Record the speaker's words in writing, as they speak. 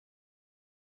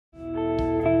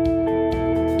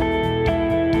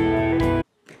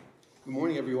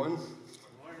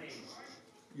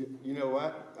You know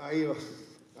what?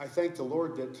 I thank the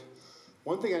Lord that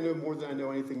one thing I know more than I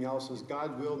know anything else is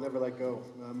God will never let go,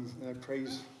 and I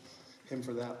praise Him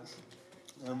for that.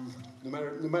 No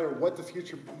matter what the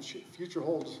future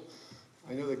holds,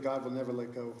 I know that God will never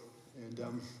let go,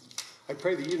 and I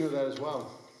pray that you know that as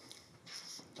well.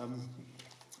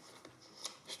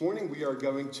 This morning we are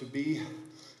going to be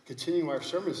continuing our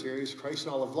sermon series, Christ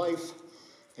in All of Life,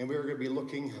 and we are going to be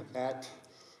looking at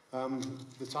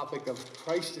the topic of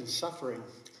Christ and suffering.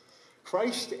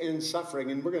 Christ and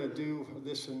suffering, and we're going to do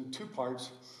this in two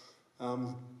parts.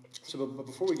 But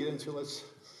before we get into it, let's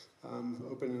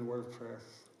open in a word of prayer.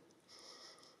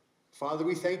 Father,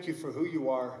 we thank you for who you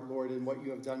are, Lord, and what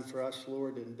you have done for us,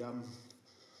 Lord. And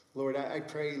Lord, I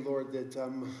pray, Lord, that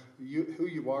who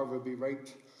you are will be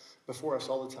right before us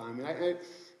all the time.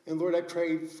 And Lord, I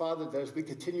pray, Father, that as we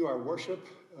continue our worship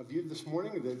of you this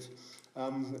morning, that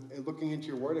looking into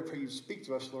your word, I pray you speak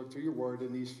to us, Lord, through your word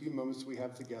in these few moments we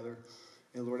have together.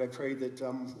 And Lord, I pray that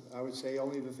I would say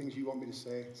only the things you want me to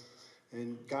say.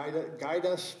 And guide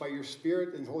us by your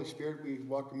Spirit. And Holy Spirit, we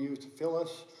welcome you to fill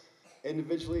us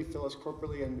individually, fill us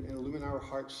corporately, and illumine our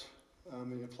hearts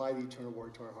and apply the eternal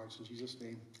word to our hearts. In Jesus'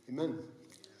 name, amen.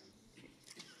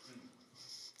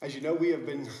 As you know, we have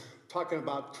been talking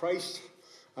about Christ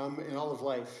in all of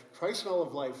life. Christ in all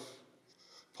of life.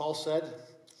 Paul said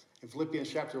in Philippians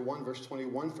chapter 1, verse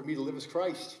 21, for me to live is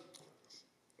Christ.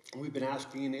 And we've been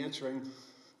asking and answering,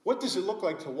 what does it look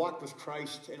like to walk with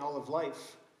Christ in all of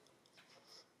life?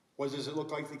 What does it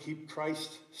look like to keep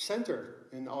Christ center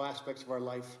in all aspects of our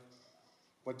life?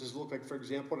 What does it look like, for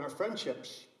example, in our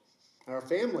friendships, in our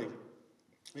family?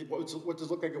 What does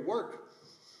it look like at work?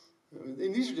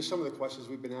 And these are just some of the questions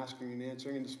we've been asking and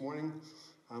answering. And this morning,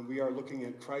 we are looking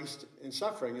at Christ and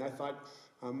suffering. And I thought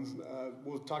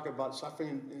we'll talk about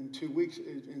suffering in 2 weeks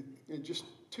in just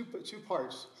two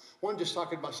parts. One, just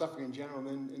talking about suffering in general,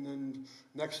 and then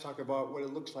next talk about what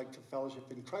it looks like to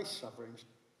fellowship in Christ's sufferings.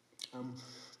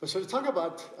 But so to talk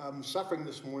about suffering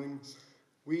this morning,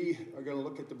 we are going to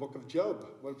look at the book of Job.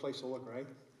 What a place to look, right?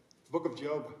 The book of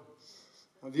Job.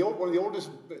 One of the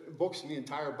oldest books in the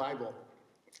entire Bible.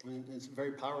 And it's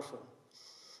very powerful.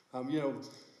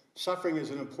 Suffering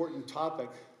is an important topic.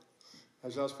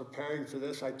 As I was preparing for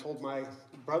this, I told my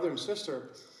brother and sister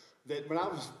that when I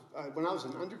was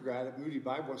an undergrad at Moody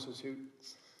Bible Institute,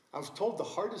 I was told the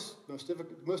hardest,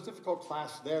 most difficult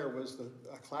class there was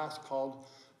a class called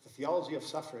the Theology of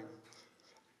Suffering.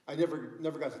 I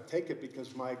never got to take it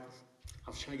because I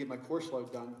was trying to get my course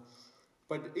load done.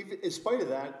 But in spite of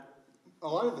that, a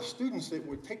lot of the students that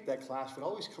would take that class would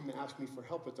always come to ask me for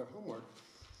help with their homework.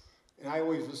 And I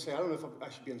always would say, I don't know if I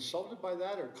should be insulted by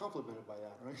that or complimented by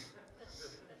that, right?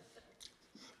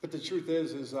 But the truth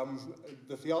is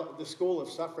the school of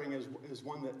suffering is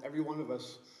one that every one of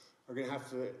us are going to have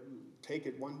to take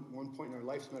at one point in our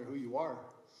life, no matter who you are.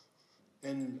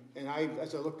 And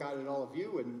as I look out at all of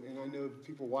you, and I know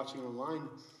people watching online,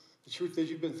 the truth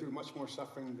is you've been through much more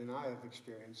suffering than I have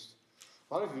experienced.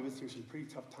 A lot of you have been through some pretty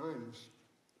tough times.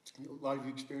 A lot of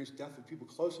you experienced death of people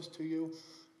closest to you,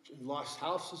 lost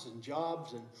houses and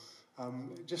jobs, and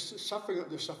just suffering.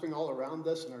 There's suffering all around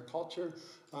us in our culture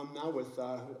now with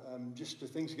just the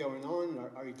things going on in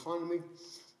our economy.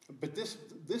 But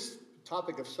this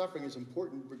topic of suffering is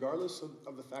important regardless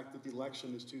of the fact that the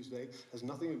election is Tuesday. Has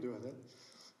nothing to do with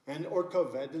it. Or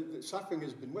COVID. Suffering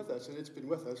has been with us, and it's been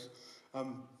with us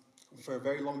for a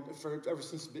very long, ever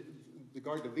since the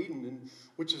Garden of Eden, and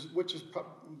which is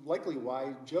likely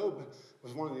why Job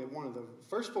was one of the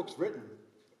first books written.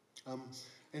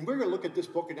 And we're going to look at this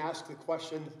book and ask the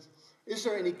question, is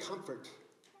there any comfort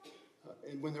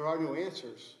when there are no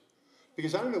answers?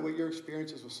 Because I don't know what your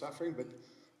experience is with suffering, but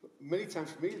many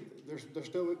times for me,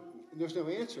 there's no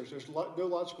answers. There's no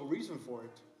logical reason for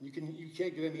it. You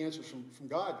can't get any answers from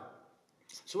God.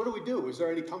 So what do we do? Is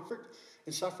there any comfort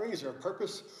in suffering? Is there a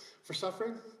purpose for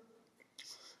suffering?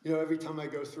 Every time I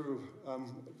go through,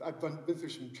 I've been through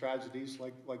some tragedies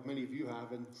like many of you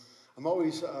have, and I'm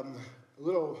always a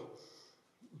little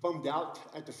bummed out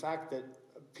at the fact that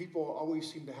people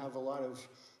always seem to have a lot of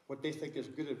what they think is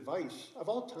good advice of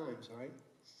all times, right?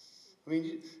 I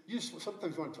mean, you just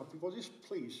sometimes want to tell people, just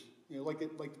please, like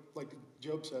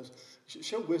Job says,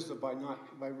 show wisdom by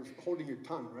holding your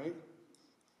tongue, right?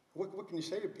 What can you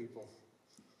say to people?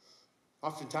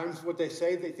 Oftentimes, what they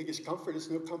say, they think is comfort. It's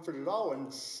no comfort at all.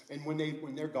 And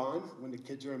when they're gone, when the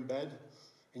kids are in bed,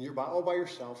 and you're all by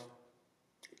yourself,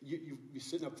 you're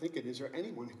sitting up thinking, is there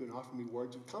anyone who can offer me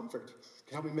words of comfort?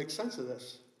 Can help me make sense of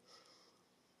this?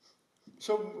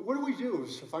 So what do we do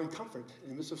to find comfort in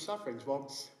the midst of sufferings?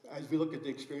 Well, as we look at the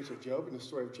experience of Job and the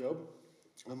story of Job,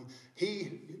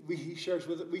 He shares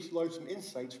with it, we learn some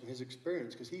insights from his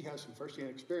experience, because he has some firsthand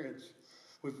experience.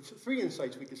 With 3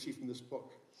 insights we can see from this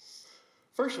book.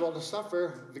 First of all, to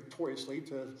suffer victoriously,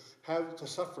 to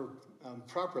suffer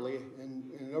properly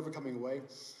in an overcoming way,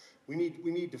 we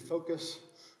need to focus.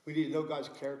 We need to know God's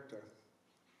character.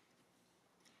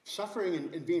 Suffering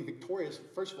and being victorious,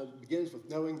 first of all, begins with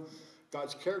knowing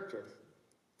God's character.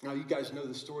 Now, you guys know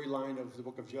the storyline of the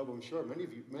book of Job, I'm sure. Many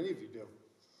of you do.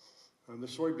 The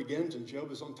story begins, and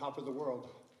Job is on top of the world.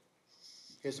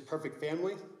 He has a perfect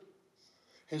family.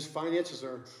 His finances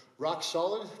are rock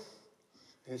solid,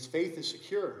 and his faith is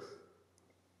secure.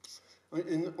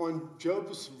 On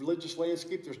Job's religious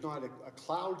landscape, there's not a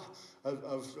cloud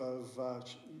of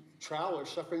trial or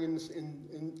suffering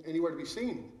in anywhere to be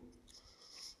seen.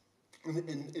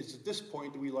 And it's at this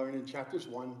point that we learn in chapters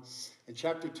 1 and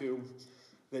chapter 2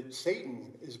 that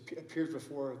Satan appears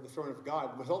before the throne of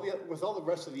God with all the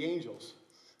rest of the angels.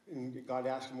 And God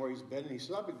asks him where he's been, and he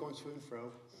says, I've been going to and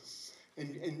fro.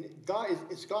 And God,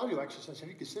 it's God who actually says, have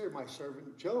you considered my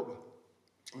servant Job?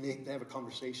 And they have a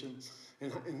conversation.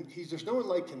 And there's no one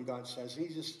like him, God says. And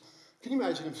can you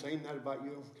imagine him saying that about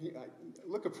you?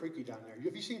 Look at Prinky down there.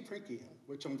 Have you seen Prinky?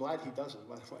 Which I'm glad he doesn't,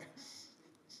 by the way.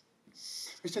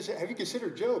 He says, have you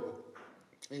considered Job?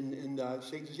 And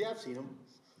Satan says, yeah, I've seen him.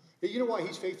 You know why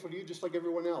he's faithful to you just like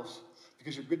everyone else?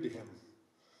 Because you're good to him.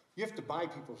 You have to buy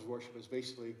people's worship is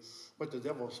basically what the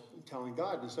devil's telling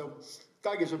God. And so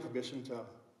God gives him permission to,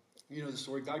 you know the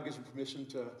story, God gives him permission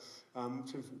to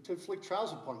inflict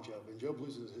trials upon Job. And Job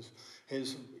loses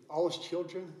all his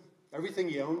children, everything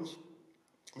he owns,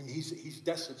 and he's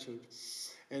destitute.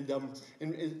 And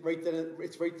right then,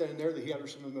 it's right then and there that he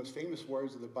utters some of the most famous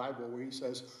words of the Bible, where he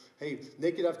says, hey,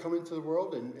 naked I've come into the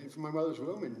world, and from my mother's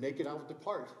womb, and naked I will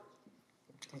depart.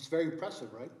 It's very impressive,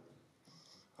 right?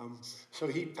 So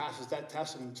he passes that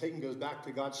test, and Satan goes back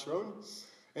to God's throne.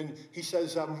 And he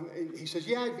says,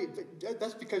 yeah,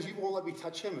 that's because you won't let me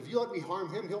touch him. If you let me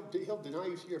harm him, he'll deny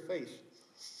you to your face.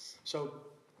 So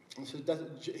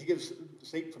he gives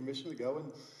Satan permission to go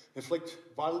and inflict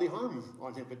bodily harm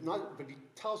on him, but he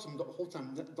tells him the whole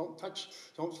time,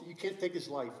 you can't take his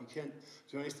life. You can't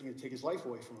do anything to take his life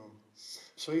away from him.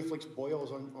 So he inflicts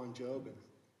boils on Job.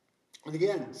 And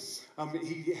again,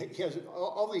 he has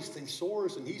all these things,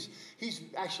 sores, and he's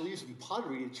actually using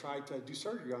pottery to try to do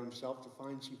surgery on himself to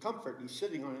find some comfort. And he's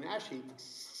sitting on an ash heap,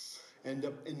 and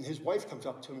his wife comes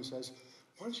up to him and says,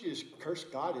 why don't you just curse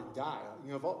God and die?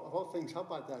 You know, of all things, how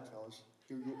about that, fellas?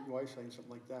 Your wife saying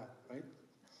something like that, right?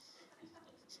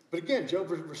 But again,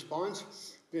 Job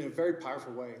responds in a very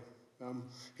powerful way.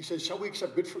 He says, shall we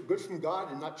accept good from God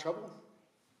and not trouble?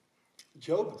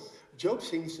 Job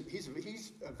seems he's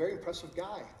a very impressive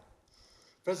guy.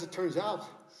 But as it turns out,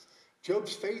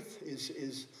 Job's faith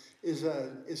is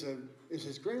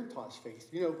his grandpa's faith.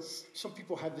 You know, some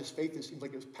people have this faith that seems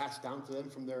like it was passed down to them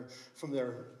from their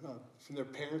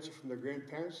parents or from their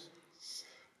grandparents.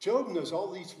 Job knows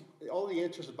all the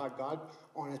answers about God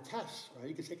on a test, right?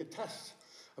 You can take a test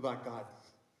about God.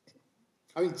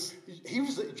 I mean, he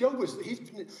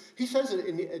says it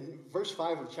in verse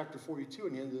 5 of chapter 42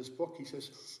 in the end of this book. He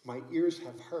says, my ears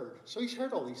have heard. So he's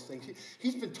heard all these things.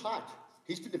 He's been taught.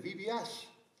 He's been to VBS.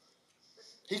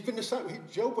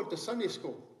 Job went to Sunday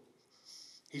school.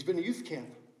 He's been to youth camp.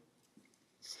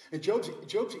 And Job's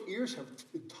ears have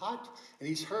been taught, and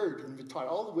he's heard and been taught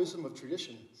all the wisdom of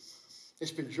tradition.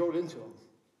 It's been drilled into him.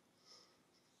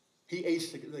 He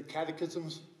aced the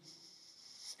catechisms.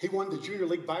 He won the Junior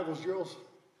League Bible drills.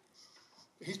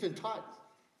 He's been taught.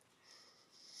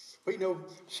 But you know,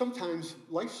 sometimes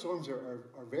life storms are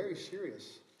very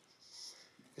serious.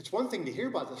 It's one thing to hear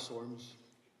about the storms,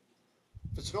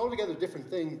 but it's an altogether different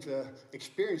thing to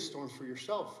experience storms for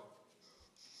yourself.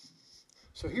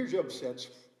 So here Job sits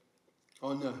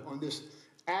on this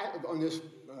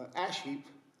ash heap,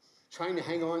 trying to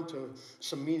hang on to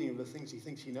some meaning of the things he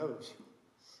thinks he knows.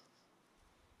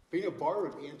 But you know,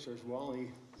 borrowed answers will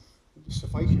only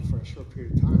suffice you for a short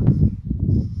period of time.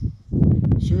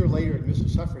 Sooner or later, in the midst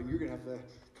of suffering, you're going to have to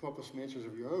come up with some answers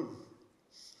of your own.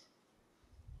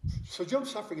 So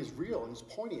Job's suffering is real and it's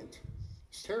poignant.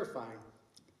 It's terrifying.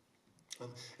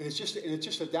 And it's just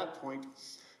at that point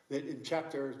that in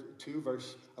chapter 2,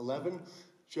 verse 11,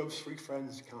 Job's 3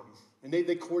 friends come. And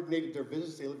they coordinated their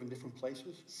visits. They live in different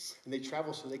places. And they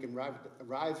travel so they can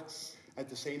arrive at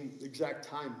the same exact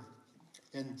time.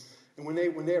 And when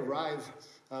they arrive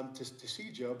to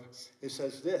see Job, it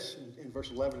says this in verse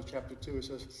 11 of chapter 2. It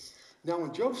says, now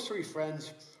when Job's 3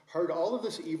 friends heard all of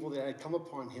this evil that had come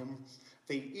upon him,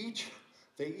 they each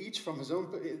came from his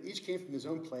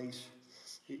own place.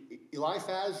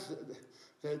 Eliphaz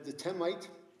the Temite,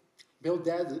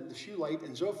 Bildad the Shuhite,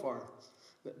 and Zophar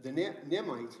the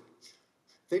Naamite.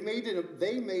 They made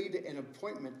an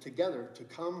appointment together to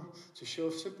come to show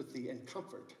sympathy and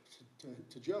comfort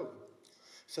to Job.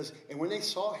 It says, and when they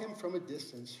saw him from a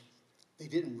distance, they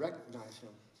didn't recognize him.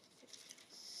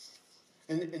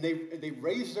 And they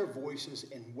raised their voices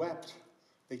and wept.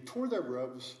 They tore their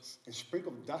robes and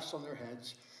sprinkled dust on their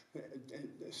heads,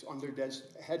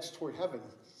 heads toward heaven.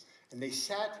 And they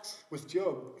sat with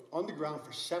Job on the ground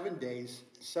for 7 days,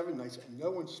 7 nights, and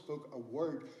no one spoke a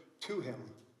word to him,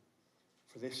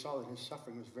 for they saw that his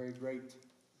suffering was very great.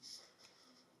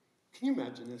 Can you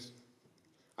imagine this?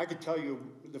 I could tell you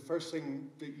the first thing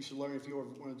that you should learn if you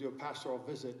want to do a pastoral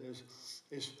visit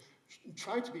is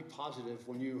try to be positive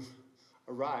when you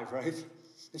arrive, right?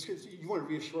 It's because you want to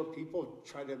reassure people,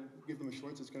 try to give them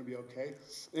assurance it's going to be okay.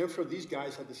 And I'm sure these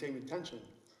guys had the same intention.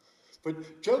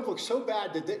 But Job looked so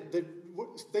bad that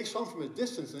they saw him from a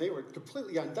distance and they were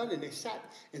completely undone, and they sat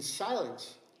in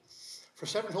silence for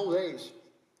 7 whole days.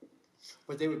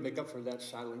 But they would make up for that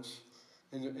silence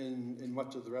in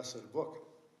much of the rest of the book.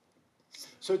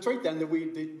 So it's right then that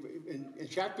in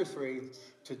chapter 3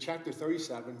 to chapter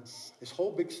 37, this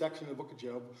whole big section of the book of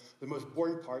Job, the most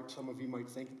boring part, some of you might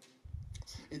think,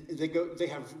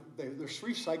 there's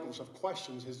 3 cycles of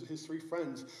questions. His 3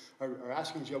 friends are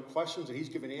asking Job questions, and he's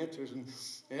giving answers, and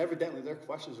evidently their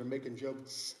questions are making Job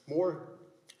more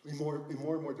and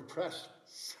more depressed.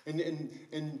 And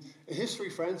his 3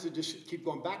 friends that just keep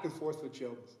going back and forth with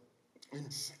Job. And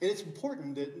it's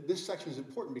important that this section is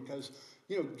important because,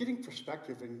 getting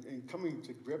perspective and coming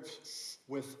to grips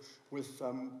with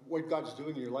what God's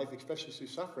doing in your life, especially through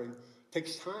suffering,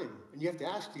 takes time. And you have to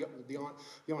ask the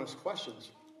honest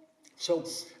questions. So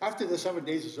after the 7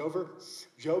 days is over,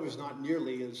 Job is not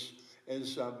nearly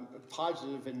as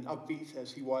positive and upbeat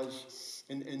as he was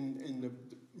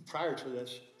prior to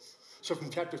this. So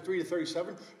from chapter 3 to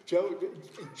 37, Job,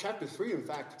 in chapter 3, in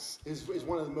fact, is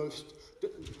one of the most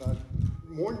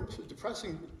more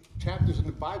depressing chapters in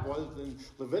the Bible other than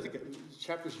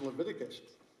chapters of Leviticus.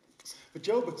 But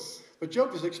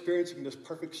Job is experiencing this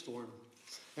perfect storm.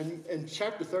 And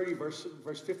chapter 30, verse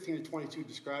 15 to 22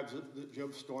 describes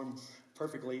Job's storm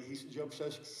perfectly. Job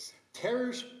says,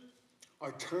 terrors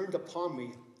are turned upon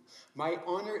me. My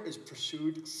honor is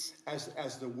pursued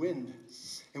as the wind,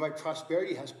 and my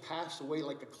prosperity has passed away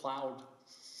like a cloud.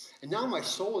 And now my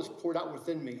soul is poured out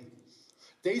within me.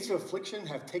 Days of affliction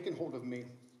have taken hold of me.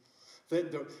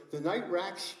 The night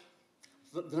racks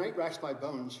my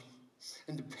bones,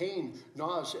 and the pain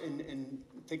gnaws and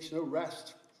takes no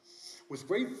rest. With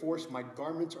great force, my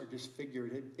garments are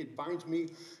disfigured. It binds me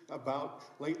about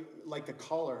like a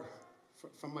collar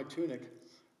from my tunic.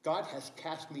 God has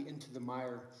cast me into the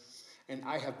mire, and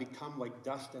I have become like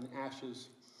dust and ashes.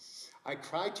 I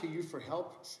cry to you for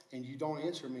help, and you don't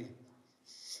answer me.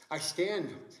 I stand,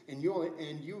 and you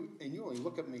only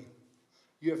look at me.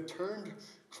 You have turned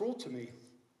cruel to me.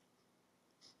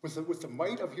 With the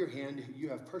might of your hand, you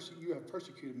have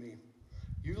persecuted me.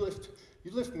 You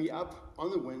lift me up on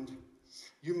the wind.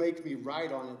 You make me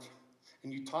ride on it,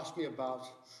 and you toss me about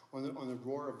on the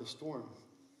roar of the storm.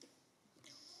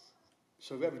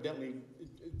 So evidently,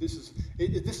 this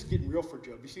is getting real for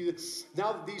Job. You see,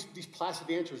 now these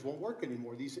placid answers won't work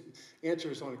anymore. These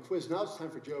answers on a quiz. Now it's time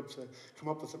for Job to come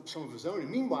up with some of his own. And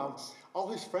meanwhile, all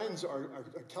his friends are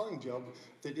telling Job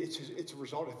that it's a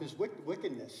result of his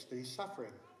wickedness, that he's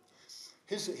suffering.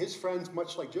 His friends,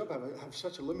 much like Job, have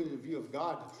such a limited view of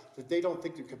God that they don't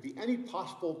think there could be any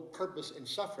possible purpose in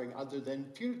suffering other than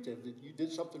punitive, that you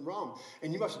did something wrong.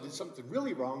 And you must have did something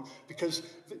really wrong, because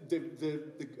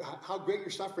how great your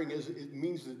suffering is, it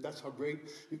means that's how great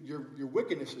your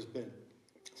wickedness has been.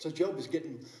 So Job is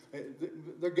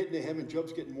they're getting to him, and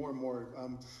Job's getting more and more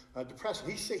depressed.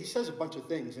 And he says a bunch of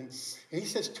things, and he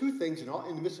says 2 things in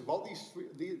the midst of all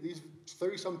these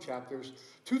 30-some chapters,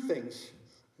 2 things.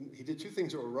 He did 2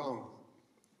 things that were wrong.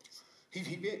 He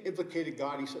implicated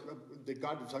God. He said that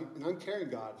God was an uncaring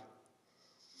God.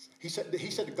 He said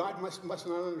that God must not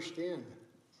understand.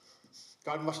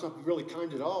 God must not be really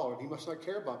kind at all, and he must not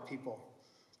care about people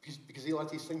because he let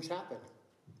these things happen.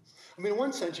 I mean, in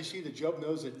one sense, you see that Job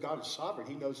knows that God is sovereign.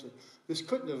 He knows that this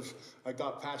couldn't have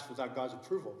got passed without God's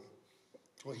approval.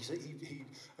 Well, he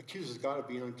accuses God of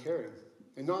being uncaring.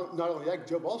 And not only that,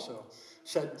 Job also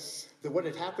said that what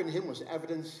had happened to him was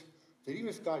evidence that even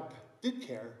if God did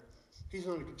care, he's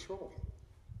not in control.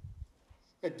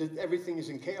 That everything is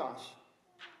in chaos.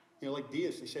 Like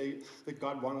deists, they say that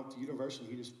God wound up the universe and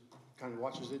he just kind of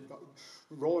watches it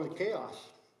roll into chaos.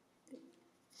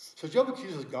 So Job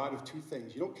accuses God of 2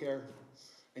 things. You don't care,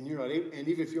 and you're not able, and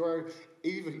even if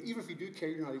you do care,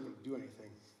 you're not able to do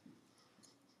anything.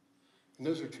 And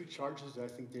those are two charges that I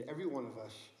think that every one of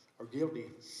us are guilty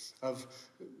of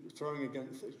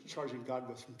charging God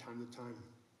with from time to time.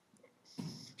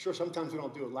 Sure, sometimes we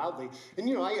don't do it loudly. And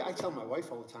I tell my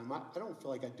wife all the time, I don't feel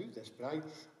like I do this,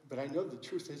 but I know the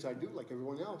truth is I do like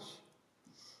everyone else.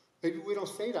 Maybe we don't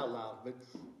say it out loud, but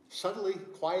subtly,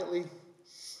 quietly,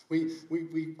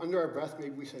 we under our breath,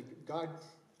 maybe we say, God,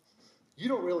 you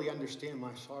don't really understand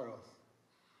my sorrow.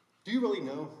 Do you really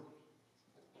know?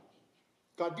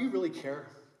 God, do you really care?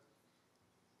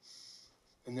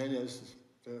 And then as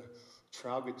the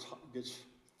trial gets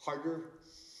harder,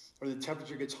 or the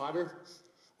temperature gets hotter,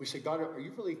 we say, God, are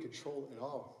you really in control at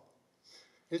all?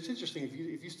 And it's interesting,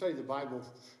 if you study the Bible,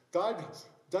 God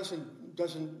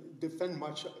doesn't defend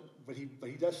much, but he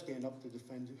does stand up to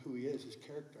defend who he is, his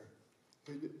character,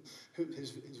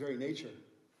 his very nature.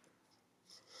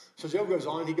 So Job goes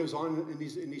on in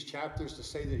these chapters to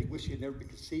say that he wished he had never been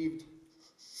conceived.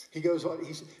 He goes on,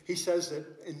 he says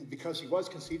that because he was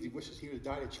conceived, he wishes he would have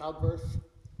died at childbirth.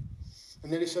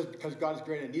 And then he says, because God has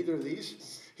granted neither of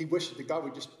these, he wishes that God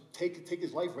would just take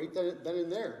his life right then and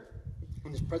there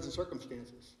in his present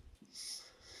circumstances.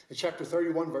 In chapter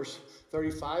 31, verse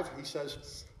 35, he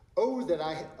says, Oh, that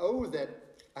I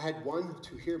had one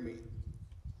to hear me.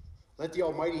 Let the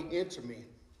Almighty answer me.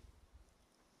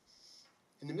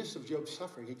 In the midst of Job's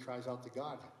suffering, he cries out to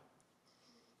God.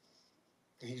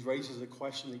 And he raises a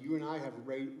question that you and I have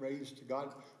raised to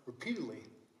God repeatedly.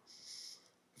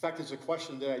 In fact, it's a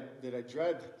question that I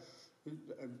dread.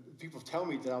 People tell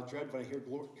me that I'll dread when I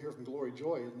hear from Glory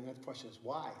Joy, and that question is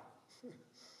why?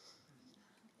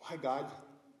 Why, God?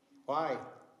 Why?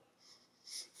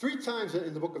 3 times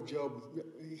in the book of Job,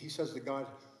 he says to God,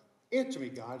 answer me,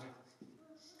 God.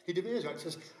 He demands God. He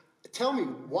says, tell me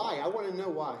why. I want to know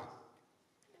why.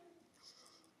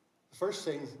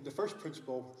 The first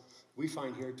principle we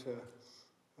find here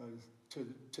to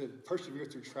persevere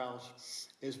through trials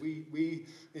is we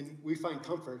find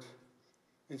comfort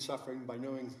in suffering by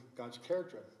knowing God's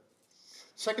character.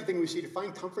 Second thing we see, to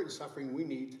find comfort in suffering, we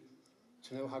need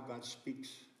to know how God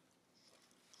speaks.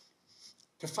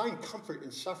 To find comfort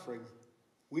in suffering,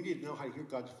 we need to know how to hear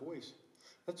God's voice.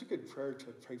 That's a good prayer to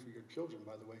pray for your children,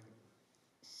 by the way.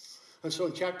 And so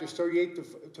in chapters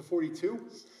 38 to 42,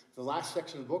 the last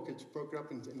section of the book, it's broken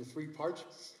up into 3 parts.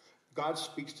 God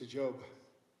speaks to Job.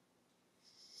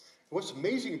 What's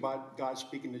amazing about God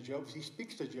speaking to Job is he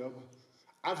speaks to Job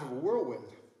out of a whirlwind.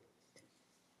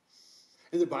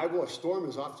 In the Bible, a storm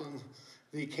is often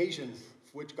the occasion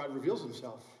for which God reveals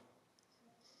himself.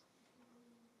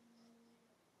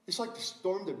 It's like the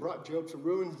storm that brought Job to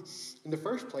ruin in the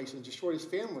first place and destroyed his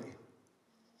family.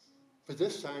 But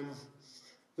this time,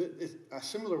 a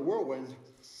similar whirlwind,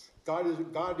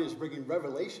 God is bringing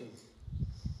revelation.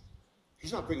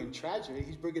 He's not bringing tragedy,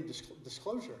 he's bringing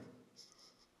disclosure.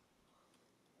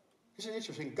 Isn't it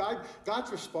interesting?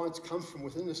 God's response comes from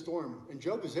within the storm, and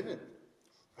Job is in it.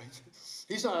 Right?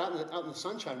 He's not out in the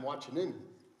sunshine watching in.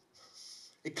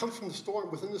 It comes from the storm,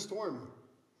 within the storm.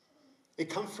 It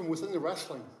comes from within the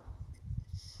wrestling.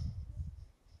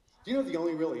 Do you know the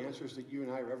only real answers that you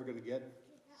and I are ever going to get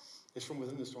is from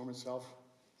within the storm itself?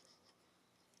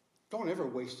 Don't ever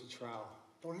waste a trial.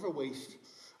 Don't ever waste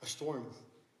a storm.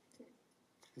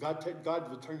 God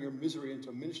will turn your misery into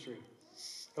a ministry.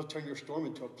 He'll turn your storm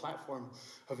into a platform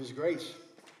of his grace.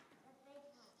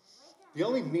 The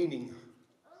only meaning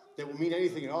that will mean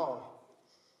anything at all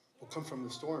will come from the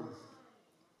storm.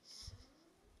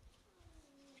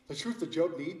 The truth that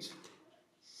Job needs,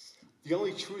 the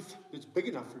only truth that's big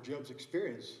enough for Job's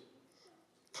experience,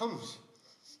 comes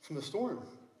from the storm.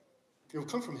 It will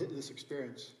come from this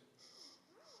experience.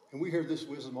 And we hear this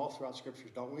wisdom all throughout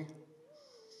Scriptures, don't we?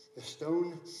 The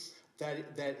stone that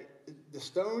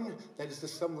is the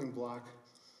stumbling block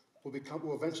will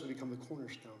eventually become the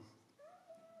cornerstone.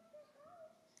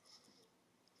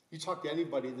 You talk to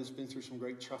anybody that's been through some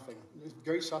great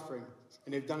suffering,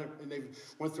 and they've done it, and they've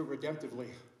went through it redemptively,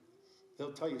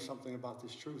 they'll tell you something about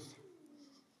this truth.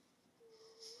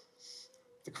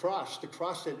 The cross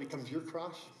that becomes your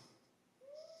cross,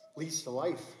 leads to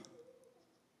life.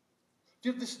 Do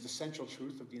you know this is the central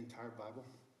truth of the entire Bible?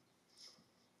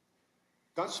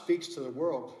 God speaks to the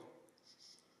world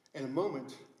in a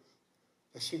moment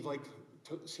that seems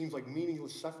like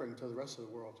meaningless suffering to the rest of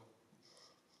the world.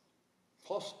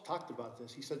 Paul talked about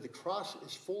this. He said the cross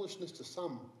is foolishness to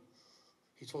some,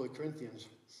 he told the Corinthians,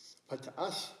 but to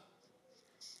us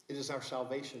it is our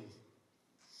salvation.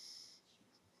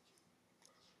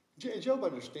 Job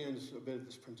understands a bit of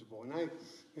this principle,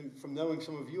 and from knowing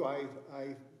some of you,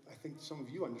 I think some of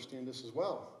you understand this as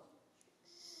well.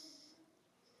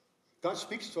 God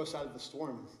speaks to us out of the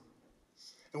storm.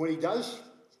 And when he does,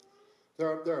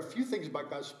 there are a few things about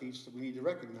God's speech that we need to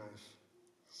recognize.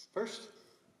 First,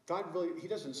 God really, he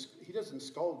doesn't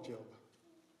scold Job.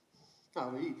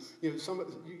 No,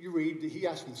 you read, he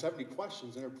asked him 70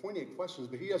 questions, and they're poignant questions,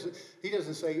 but he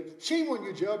doesn't say, shame on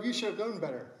you, Job, you should have known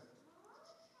better.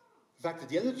 In fact, at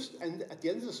the end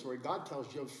of the story, God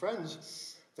tells Job's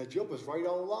friends that Job was right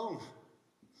all along.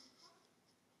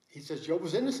 He says Job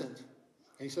was innocent, and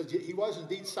he says he was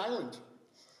indeed silent.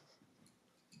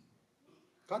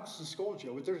 God doesn't scold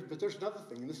Job, but there's another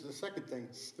thing, and this is the second thing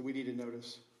that we need to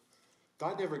notice.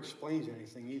 God never explains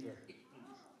anything either.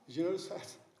 Did you notice that?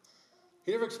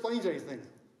 He never explains anything.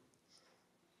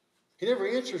 He never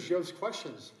answers Job's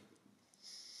questions.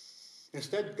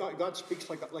 Instead, God speaks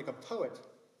like a poet,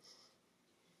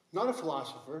 not a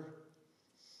philosopher.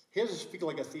 He doesn't speak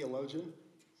like a theologian.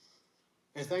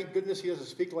 And thank goodness he doesn't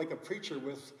speak like a preacher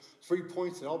with 3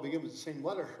 points that all begin with the same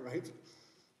letter, right?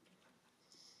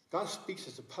 God speaks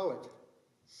as a poet.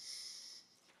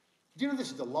 Do you know this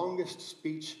is the longest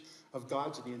speech of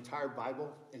God's in the entire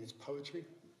Bible and its poetry?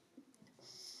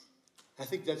 I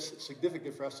think that's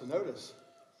significant for us to notice.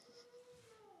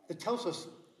 It tells us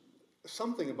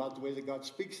something about the way that God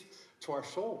speaks to our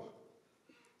soul.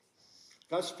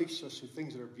 God speaks to us through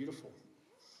things that are beautiful.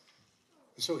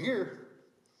 And so here,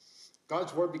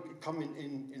 God's word come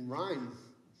in rhyme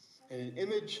and in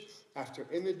image after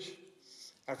image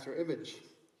after image.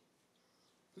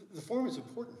 The form is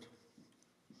important.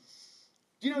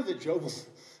 Do you know that Job,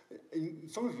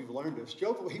 and some of you have learned this,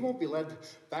 Job, he won't be led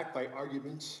back by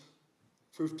arguments,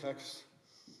 proof texts,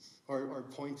 or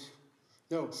points.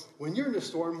 No, when you're in a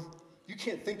storm, you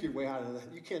can't think your way out of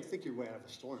that. You can't think your way out of a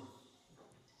storm.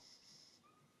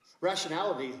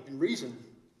 Rationality and reason,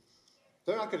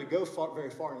 they're not going to go very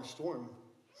far in a storm.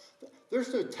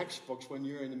 There's no textbooks when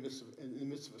you're in the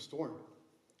midst of a storm.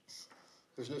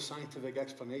 There's no scientific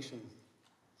explanation.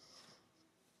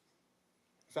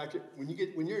 In fact, when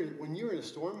you're in a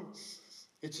storm,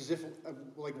 it's as if,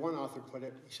 like one author put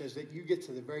it, he says that you get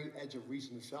to the very edge of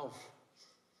reason itself.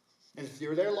 And if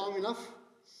you're there long enough,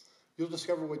 you'll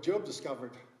discover what Job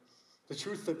discovered. The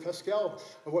truth of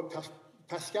what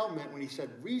Pascal meant when he said,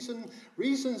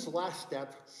 reason's last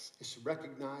step is to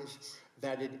recognize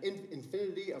that an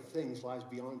infinity of things lies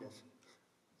beyond it.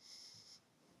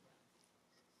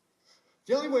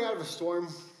 The only way out of a storm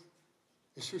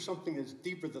is through something that's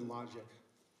deeper than logic.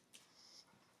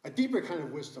 A deeper kind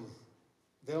of wisdom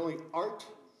that only art,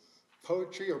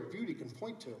 poetry, or beauty can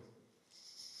point to.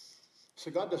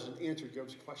 So God doesn't answer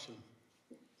Job's question.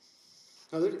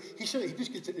 Now, he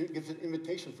just gives an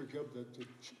invitation for Job to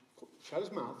shut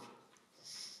his mouth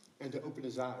and to open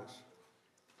his eyes.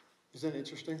 Isn't that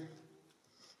interesting?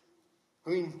 I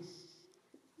mean,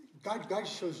 God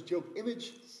shows Job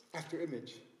image after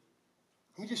image.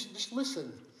 I mean, just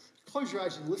listen. Close your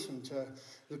eyes and listen to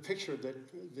the picture that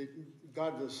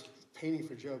God was painting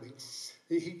for Job.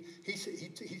 He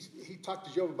talked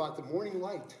to Job about the morning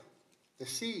light, the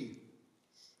sea,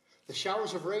 the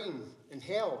showers of rain and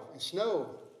hail and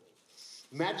snow,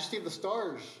 the majesty of the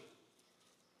stars,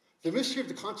 the mystery of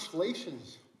the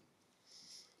constellations,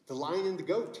 the lion and the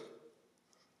goat,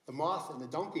 the moth and the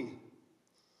donkey,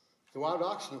 the wild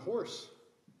ox and the horse,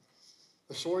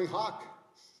 the soaring hawk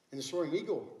and the soaring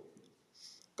eagle.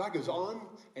 God goes on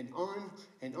and on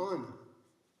and on.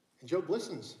 And Job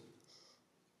listens.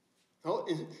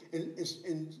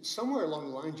 And somewhere along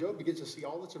the line, Job begins to see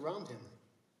all that's around him.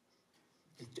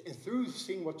 And through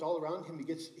seeing what's all around him,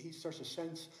 he starts to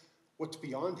sense what's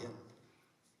beyond him.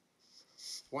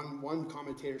 One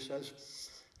commentator says,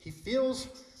 he feels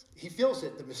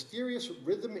it, the mysterious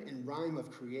rhythm and rhyme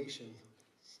of creation,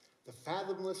 the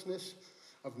fathomlessness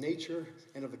of nature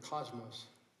and of the cosmos.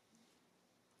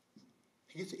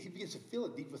 He begins to feel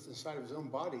it deep within inside of his own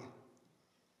body.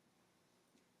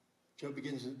 Job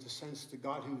begins to sense the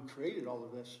God who created all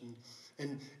of this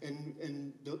and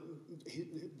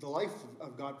the life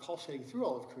of God pulsating through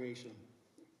all of creation.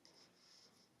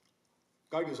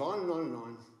 God goes on and on and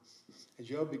on, and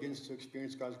Job begins to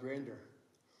experience God's grandeur,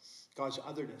 God's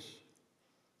otherness,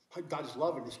 God's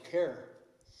love and his care,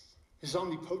 his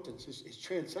omnipotence, his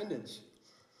transcendence.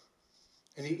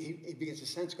 And he begins to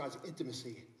sense God's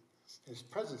intimacy and his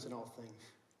presence in all things.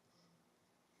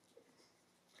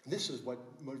 And this is what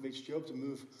motivates Job to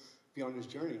move beyond his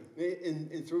journey.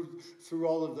 And through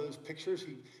all of those pictures,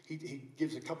 he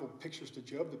gives a couple of pictures to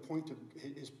Job to point to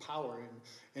his power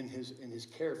and his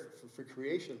care for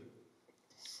creation.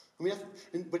 I mean,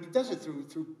 but he does it through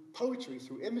poetry,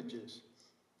 through images.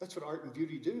 That's what art and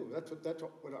beauty do. That's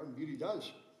what art and beauty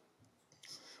does.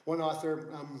 One author,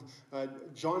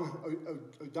 John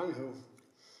O'Donohue,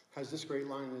 has this great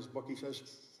line in his book. He says,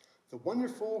 the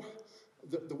wonderful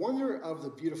The wonder of the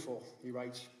beautiful, he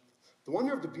writes, the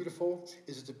wonder of the beautiful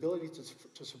is its ability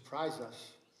to surprise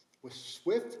us with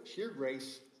swift, sheer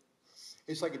grace.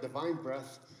 It's like a divine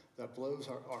breath that blows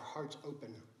our hearts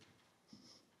open.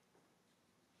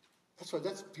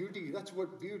 That's beauty. That's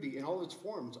what beauty in all its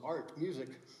forms, art, music,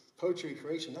 poetry,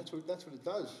 creation, that's what it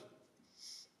does.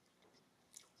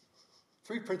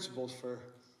 3 principles for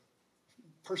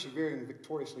persevering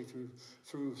victoriously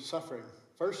through suffering.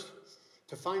 First,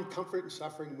 to find comfort in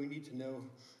suffering, we need to know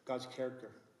God's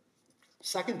character.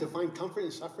 Second, to find comfort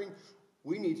in suffering,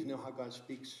 we need to know how God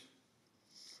speaks.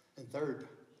 And third,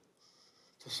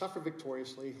 to suffer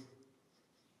victoriously,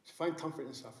 to find comfort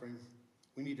in suffering,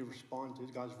 we need to respond to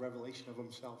God's revelation of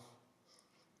himself.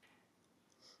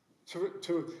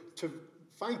 To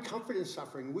find comfort in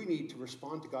suffering, we need to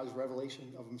respond to God's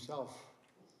revelation of himself.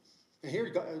 And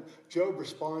here Job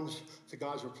responds to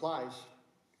God's replies.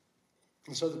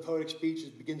 And so the poetic speech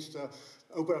begins to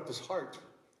open up his heart.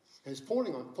 And it's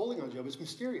pulling on Job. It's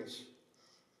mysterious.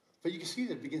 But you can see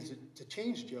that it begins to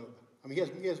change Job. I mean,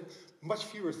 he has much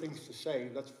fewer things to say.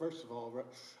 That's, first of all,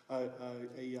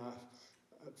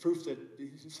 proof that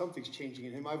something's changing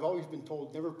in him. I've always been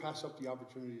told, never pass up the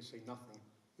opportunity to say nothing.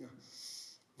 Yeah.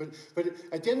 But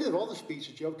at the end of all the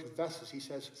speech, Job confesses, he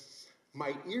says,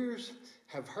 my ears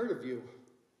have heard of you,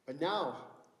 but now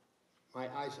my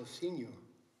eyes have seen you.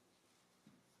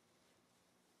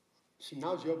 See,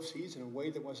 now Job sees in a way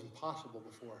that wasn't possible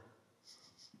before.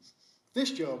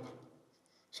 This Job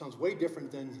sounds way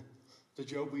different than the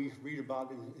Job we read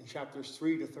about in chapters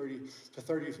 3 to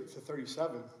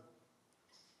 37.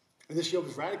 And this Job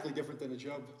is radically different than the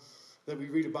Job that we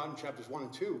read about in chapters 1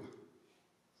 and 2.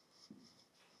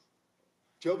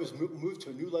 Job has moved to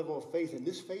a new level of faith, and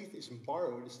this faith isn't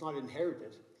borrowed. It's not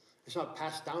inherited. It's not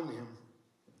passed down to him.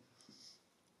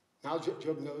 Now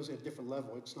Job knows at a different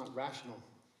level. It's not rational.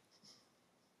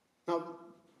 Now,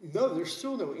 no, there's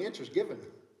still no answers given.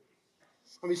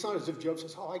 I mean, it's not as if Job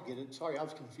says, oh, I get it. Sorry, I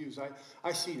was confused.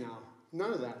 I see now.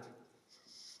 None of that.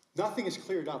 Nothing is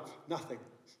cleared up. Nothing.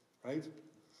 Right?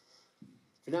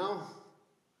 But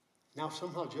now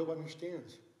somehow Job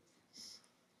understands.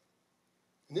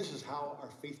 And this is how our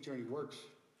faith journey works.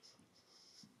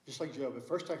 Just like Job. At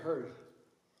first I've heard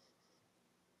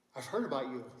about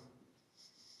you.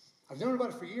 I've known about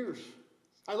it for years.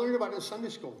 I learned about it in Sunday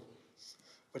school.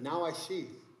 But now I see.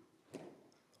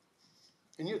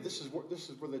 And this is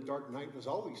where the dark night was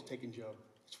always taking Job.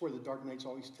 It's where the dark night's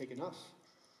always taken us.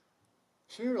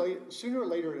 Sooner or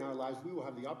later in our lives, we will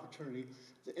have the opportunity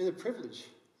and the privilege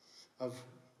of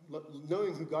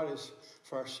knowing who God is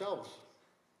for ourselves.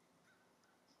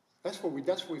 That's where we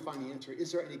find the answer.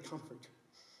 Is there any comfort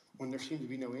when there seem to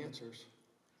be no answers?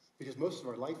 Because most of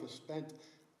our life is spent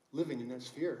living in that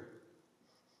sphere.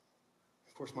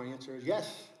 Of course, my answer is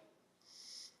yes.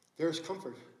 There is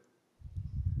comfort.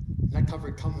 And that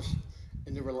comfort comes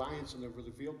in the reliance on the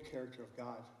revealed character of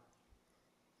God.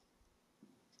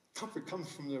 Comfort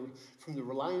comes from the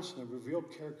reliance on the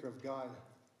revealed character of God.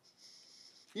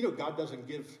 You know, God doesn't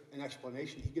give an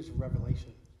explanation. He gives a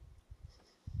revelation.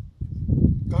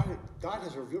 God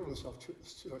has revealed himself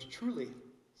to us truly.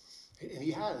 And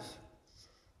he has.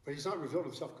 But he's not revealed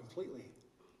himself completely.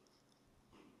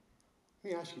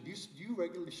 Let me ask you, do you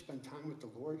regularly spend time with the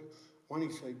Lord,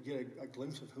 wanting to get a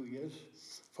glimpse of who he is,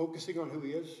 focusing on who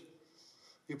he is?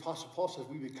 The Apostle Paul says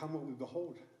we become what we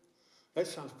behold. That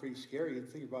sounds pretty scary to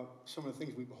think about some of the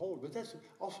things we behold, but that's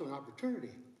also an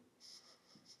opportunity.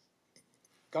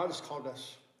 God has called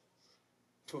us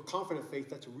to a confident faith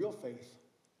that's a real faith.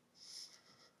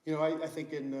 You know, I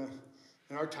think in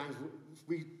our times,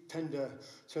 we tend to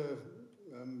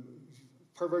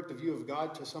pervert the view of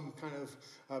God to some kind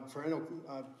of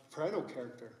parental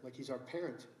character, like he's our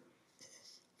parent.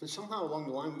 But somehow along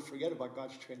the line, we forget about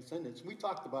God's transcendence. We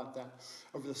talked about that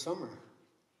over the summer.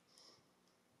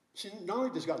 See, not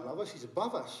only does God love us, he's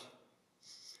above us.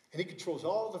 And he controls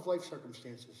all of life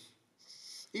circumstances.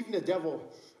 Even the devil,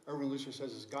 Erwin Lutzer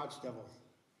says, is God's devil.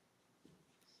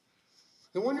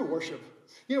 No wonder worship.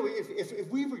 You know, if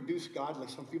we reduce God, like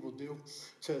some people do,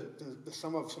 to the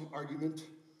sum of some argument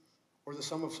or the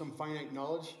sum of some finite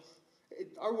knowledge,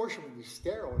 our worship will be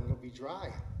sterile and it'll be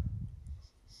dry.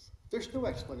 There's no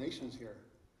explanations here.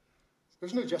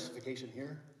 There's no justification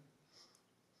here.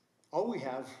 All we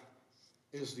have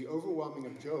is the overwhelming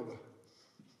of Job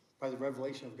by the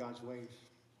revelation of God's ways.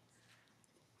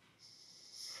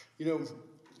 You know,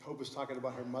 Hope was talking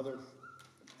about her mother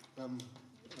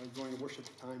during worship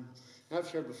time. And I've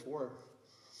shared before,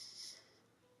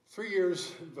 3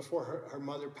 years before her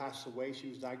mother passed away, she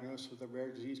was diagnosed with a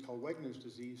rare disease called Wegener's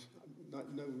disease.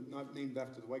 Not named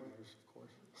after the Wegeners, of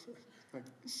course. And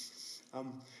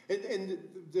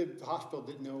the hospital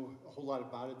didn't know a whole lot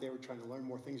about it. They were trying to learn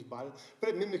more things about it. But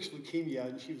it mimics leukemia,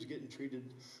 and she was getting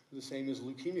treated the same as a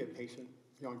leukemia patient,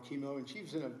 on chemo, and she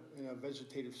was in a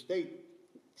vegetative state.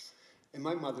 And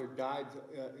my mother died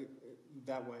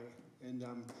that way. And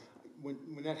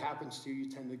when that happens to you,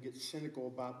 you tend to get cynical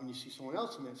about when you see someone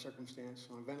else in that circumstance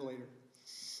on a ventilator.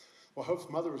 Well, Hope's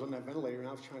mother was on that ventilator, and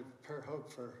I was trying to prepare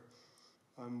Hope for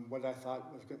what I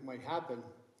thought might happen.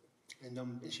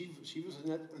 And she was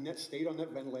in that state on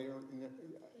that ventilator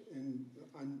in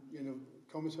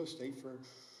a comatose state for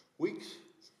weeks,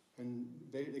 and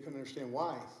they couldn't understand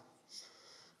why.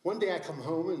 One day I come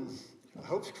home and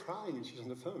Hope's crying and she's on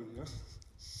the phone,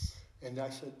 And I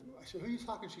said, who are you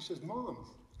talking to? She says, Mom.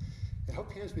 And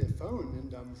Hope hands me the phone,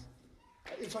 and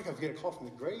it's like I was getting a call from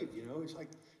the grave, It's like,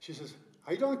 she says,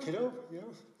 how you doing, kiddo?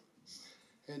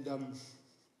 And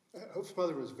Hope's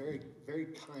mother was very, very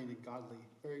kind and godly,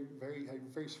 had a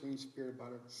very serene spirit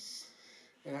about her.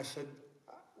 And I said,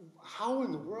 how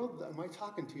in the world am I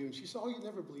talking to you? And she said, oh, you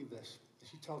never believe this. And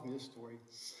she tells me this story.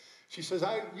 She says,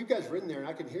 you guys were in there, and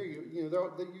I can hear you.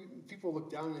 People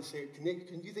look down and they say, do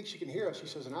you think she can hear us? She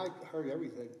says, and I heard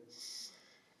everything.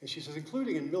 And she says,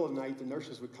 including in the middle of the night, the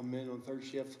nurses would come in on third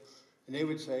shift, and they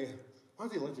would say, why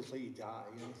don't they let this lady die?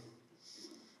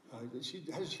 She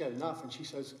had enough, and she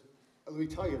says, let me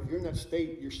tell you, if you're in that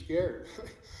state, you're scared.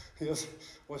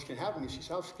 What's going to happen? She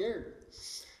said, I'm scared.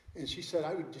 And she said,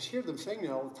 I would just hear them saying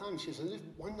that all the time. She said,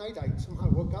 one night I somehow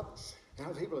woke up, and I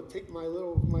was able to take my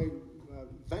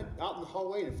vent out in the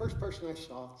hallway, and the first person I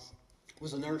saw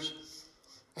was a nurse.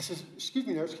 I said, excuse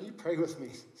me, nurse, can you pray with me?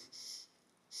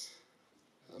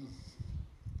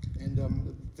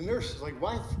 The nurse is like,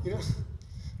 what?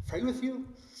 Pray with you?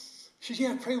 She says,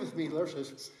 yeah, pray with me. The nurse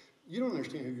says, you don't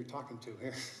understand who you're talking to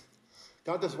here.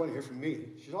 God doesn't want to hear from me.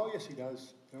 She says, oh, yes, he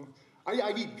does.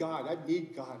 I need God. I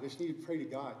need God. I just need to pray to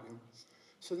God.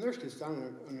 So the nurse gets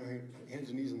down on her hands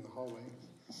and knees in the hallway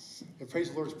and prays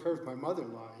the Lord's Prayer with my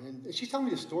mother-in-law. And she's telling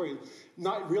me this story,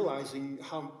 not realizing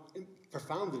how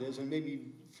profound it is, and made me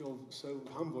feel so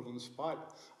humbled on the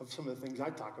spot of some of the things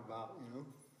I talk about,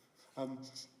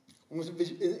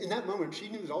 in that moment, she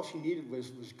knew that all she needed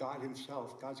was God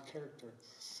himself, God's character.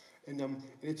 And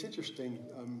it's interesting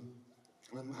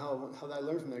how I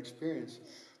learned from that experience.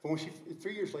 But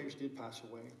 3 years later, she did pass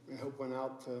away. And Hope went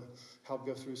out to help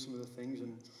go through some of the things,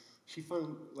 and she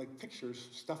found pictures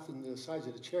stuffed in the sides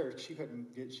of the chair. She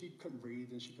couldn't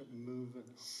breathe, and she couldn't move, and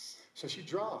so she'd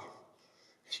draw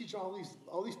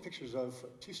all these pictures of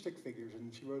two stick figures,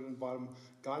 and she wrote on the bottom,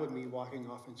 God and me walking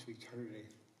off into eternity.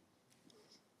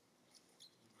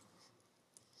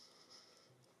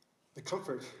 The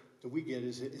comfort that we get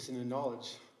is in the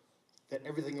knowledge that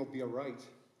everything will be all right,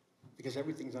 because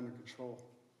everything's under control.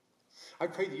 I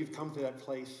pray that you've come to that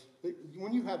place.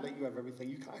 When you have that, you have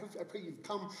everything. I pray you've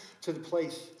come to the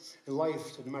place in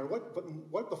life, so no matter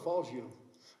what befalls you,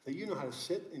 that you know how to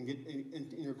sit and get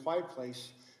in your quiet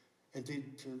place and to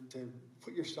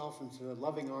put yourself into the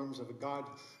loving arms of a God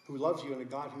who loves you and a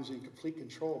God who's in complete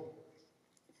control.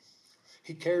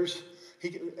 He cares.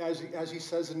 As he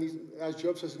says as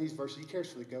Job says in these verses, he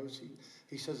cares for the goats.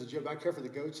 He says to Job, I care for the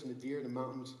goats and the deer and the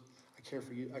mountains. I care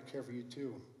for you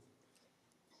too.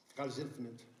 God is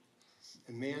infinite,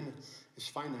 and man is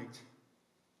finite.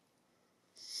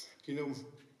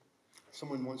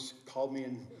 Someone once called me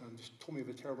and just told me of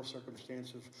a terrible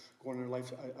circumstance of going in their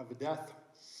life of a death.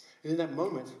 And in that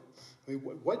moment,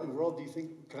 what in the world do you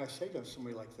think could I say to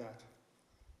somebody like that?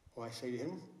 Well, I said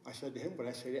to him what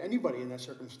I say to anybody in that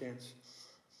circumstance.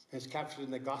 And it's captured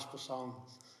in the gospel song.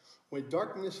 When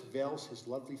darkness veils his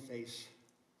lovely face,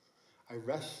 I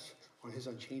rest on his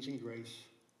unchanging grace.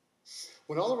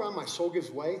 When all around my soul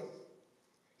gives way,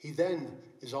 he then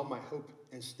is all my hope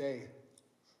and stay.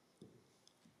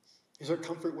 Is there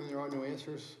comfort when there are no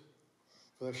answers?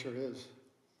 Well, there sure is.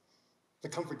 The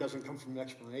comfort doesn't come from an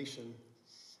explanation.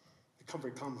 The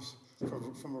comfort comes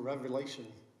from a revelation,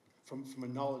 from a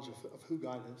knowledge of who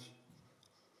God is.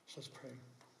 So let's pray.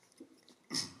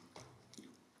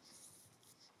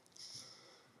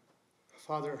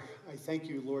 Father, I thank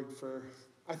you, Lord,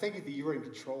 I thank you that you are in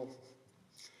control.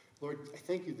 Lord, I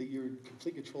thank you that you're in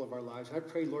complete control of our lives. And I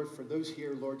pray, Lord, for those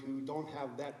here, Lord, who don't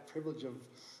have that privilege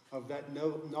of that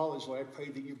knowledge, Lord, I pray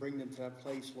that you bring them to that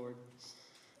place, Lord.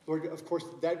 Lord, of course,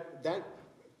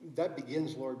 that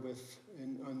begins, Lord,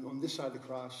 on this side of the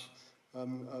cross,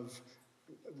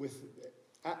 with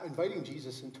inviting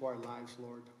Jesus into our lives,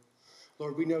 Lord.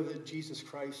 Lord, we know that Jesus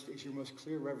Christ is your most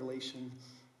clear revelation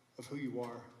of who you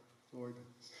are, Lord.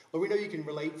 Lord, we know you can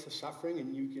relate to suffering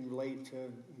and you can relate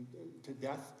to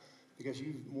death, because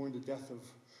you've mourned the death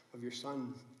of your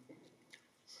Son.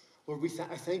 Lord,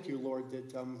 I thank you, Lord,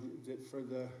 that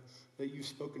you've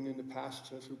spoken in the past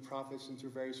to us through prophets and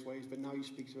through various ways, but now you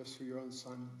speak to us through your own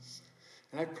Son.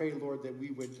 And I pray, Lord, that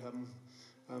we would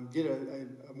get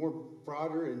a more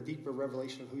broader and deeper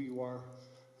revelation of who you are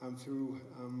through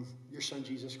your Son,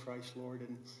 Jesus Christ, Lord.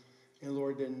 And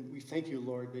Lord, and we thank you,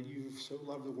 Lord, that you so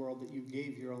loved the world that you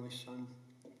gave your only Son.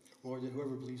 Lord, that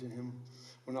whoever believes in him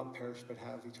will not perish but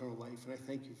have eternal life. And I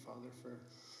thank you, Father, for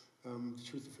the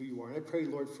truth of who you are. And I pray,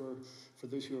 Lord, for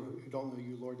those who don't know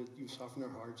you, Lord, that you soften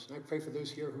their hearts. And I pray for those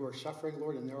here who are suffering,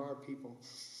 Lord, and there are people,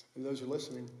 and those who are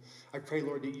listening. I pray,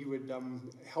 Lord, that you would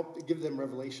help give them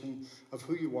revelation of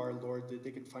who you are, Lord, that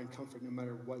they could find comfort no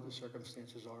matter what the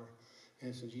circumstances are.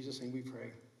 And it's in Jesus' name we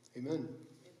pray. Amen.